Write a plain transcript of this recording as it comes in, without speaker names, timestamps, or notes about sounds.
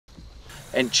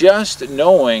And just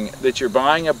knowing that you're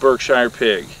buying a Berkshire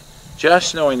pig,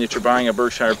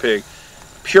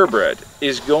 purebred,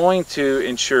 is going to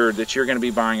ensure that you're going to be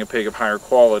buying a pig of higher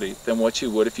quality than what you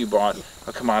would if you bought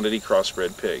a commodity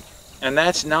crossbred pig. And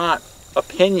that's not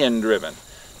opinion driven,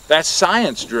 that's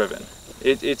science driven.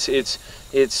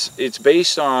 It's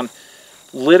based on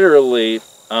literally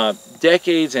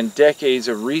decades and decades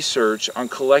of research on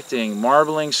collecting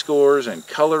marbling scores and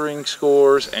coloring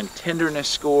scores and tenderness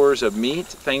scores of meat,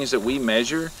 things that we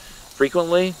measure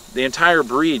frequently, the entire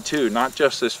breed too, not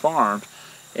just this farm.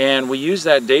 And we use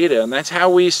that data, and that's how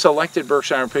we selected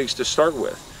Berkshire pigs to start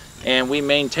with. And we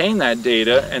maintain that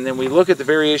data, and then we look at the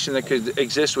variation that could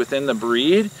exist within the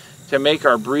breed to make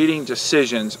our breeding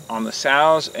decisions on the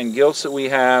sows and gilts that we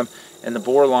have and the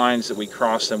boar lines that we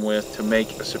cross them with to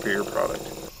make a superior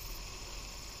product.